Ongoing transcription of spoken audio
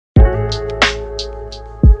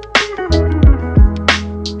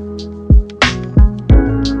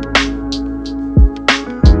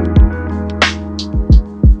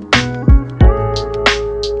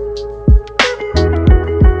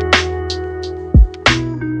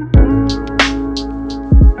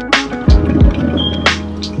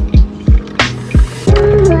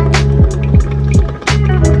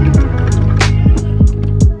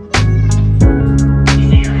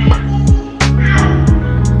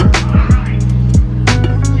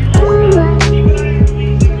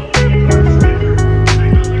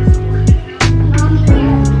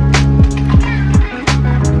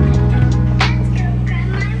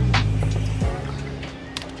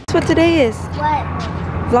What?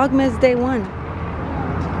 Vlogmas day 1.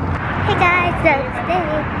 Hey guys, so today,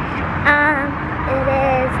 it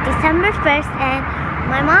is December 1st and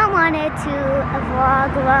my mom wanted to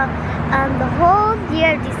vlog the whole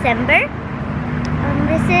year of December.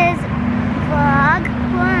 This is vlog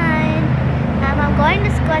 1. I'm going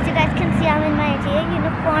to school. As you guys can see, I'm in my GA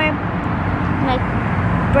uniform, my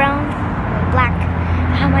brown, black.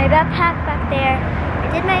 I have my backpack back there.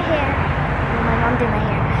 I did my hair. My mom did my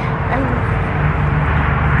hair.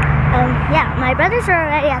 Yeah, my brothers are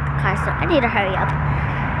already at the car, so I need to hurry up.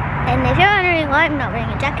 And if you're wondering why I'm not wearing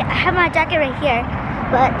a jacket, I have my jacket right here,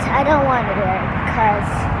 but I don't want to wear it because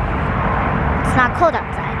it's not cold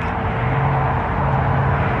outside.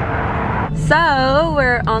 So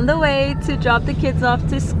we're on the way to drop the kids off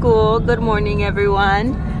to school. Good morning,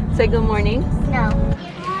 everyone. Say good morning. No.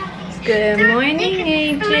 Good morning,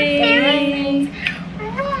 AJ.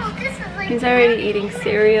 He's already eating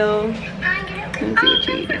cereal. Let's see what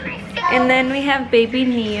you're eating. And then we have baby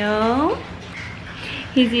Neo.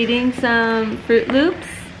 He's eating some Fruit Loops.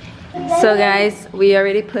 So guys, we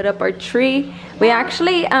already put up our tree. We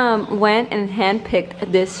actually went and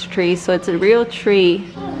handpicked this tree, so it's a real tree.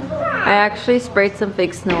 I actually sprayed some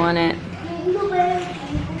fake snow on it.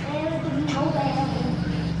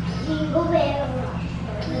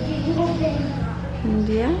 And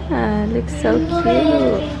yeah, it looks so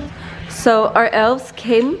cute. So our elves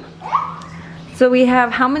came. So we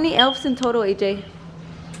have how many elves in total, AJ?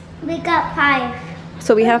 We got 5.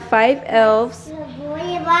 So we have 5 elves.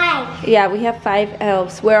 Yeah, we have 5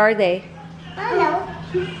 elves. Where are they? I know.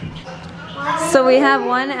 So we have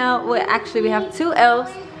one elf. Well, actually, we have 2 elves.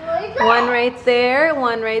 One right there,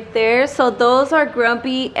 one right there. So those are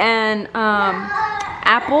Grumpy and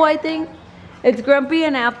Apple, I think. It's Grumpy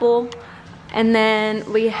and Apple. And then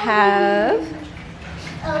we have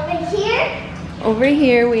over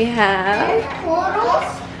here we have Poodles.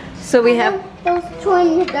 So we have Those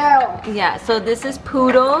twin girls. yeah, so this is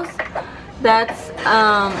Poodles. That's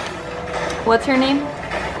what's her name?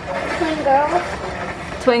 Twin girls.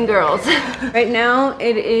 Twin girls. Right now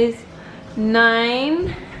it is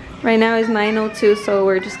 9. Right now is 9:02, so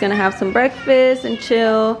we're just gonna have some breakfast and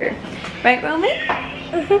chill. Right, Roman?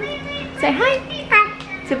 Say hi.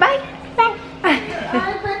 Hi. Say bye. Bye.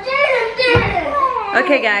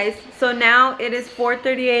 Okay guys, so now it is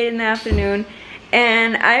 4:38 in the afternoon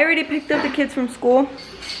and I already picked up the kids from school.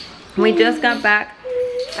 We just got back.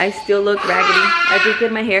 I still look raggedy. I just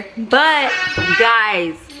did my hair. But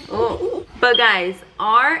guys,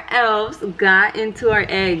 our elves got into our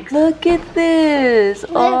eggs. Look at this.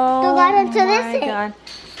 Oh my god.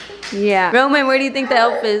 Yeah. Roman, where do you think the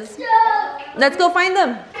elf is? Let's go find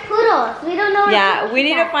them. Poodles. We don't know. Yeah, we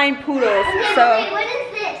need to find Poodles. So wait, what is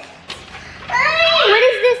this? What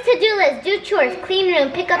is this to-do list? Do chores, clean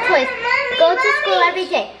room, pick up toys, go to school every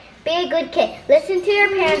day. Be a good kid. Listen to your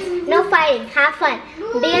parents. No fighting. Have fun.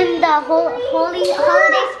 Be in the holy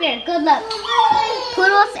holiday spirit. Good luck.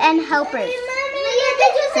 Poodles and helpers.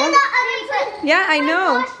 Did you say that? yeah, I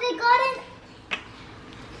know. Gosh, they got it.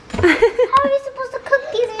 How are you supposed to cook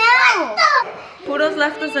these now? Poodles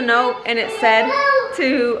left us a note and it said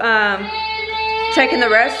to check in the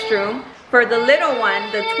restroom for the little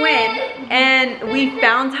one, the twin, and we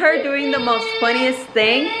found her doing the most funniest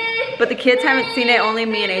thing, but the kids haven't seen it, only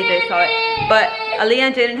me and AJ saw it. But Aaliyah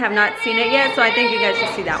and Jaden have not seen it yet, so I think you guys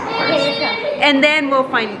should see that one first. Okay, let's go. And then we'll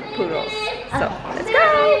find Poodles. So, let's go!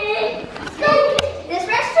 This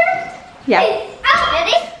restroom? Yeah.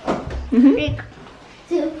 Ready? Mm-hmm. 3,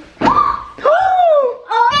 2.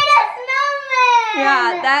 Oh, it's a snowman!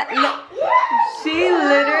 Yeah, she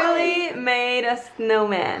literally made a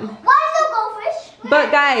snowman. Why is a goldfish?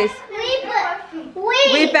 But guys,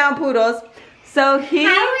 Wait. we found Poodles. So he...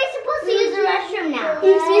 How are we supposed to use the restroom now?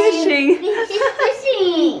 He's fishing. He's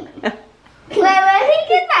fishing. Wait, where did he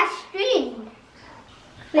get that string?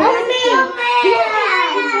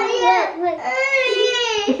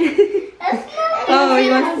 Oh, he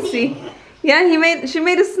wants to see. Yeah, she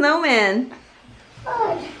made a snowman.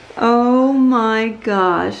 Oh my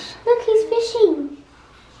gosh. Look, he's fishing.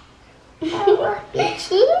 I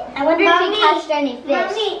wonder if he catched any fish.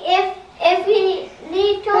 Mommy, if he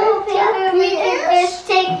need toilet paper, we can just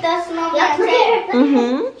take the snowman there.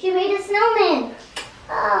 Mm-hmm. She made a snowman.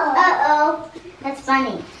 Uh-oh. That's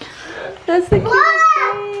funny. That's the cutest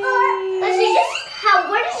thing. But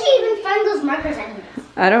where did she even find those markers anyways?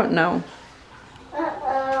 I don't know.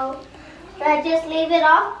 Uh-oh. Should I just leave it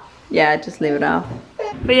off? Yeah, just leave it off.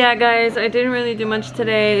 But yeah, guys, I didn't really do much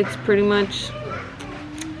today. It's pretty much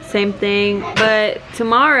same thing. But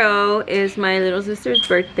tomorrow is my little sister's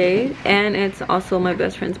birthday, and it's also my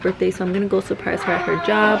best friend's birthday, so I'm gonna go surprise her at her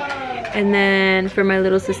job. And then for my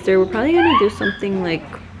little sister, we're probably gonna do something like,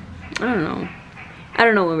 I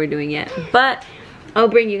don't know what we're doing yet, but I'll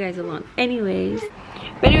bring you guys along anyways.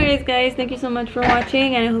 But anyways guys, thank you so much for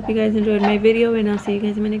watching, and I hope you guys enjoyed my video, and I'll see you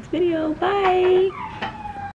guys in my next video. Bye.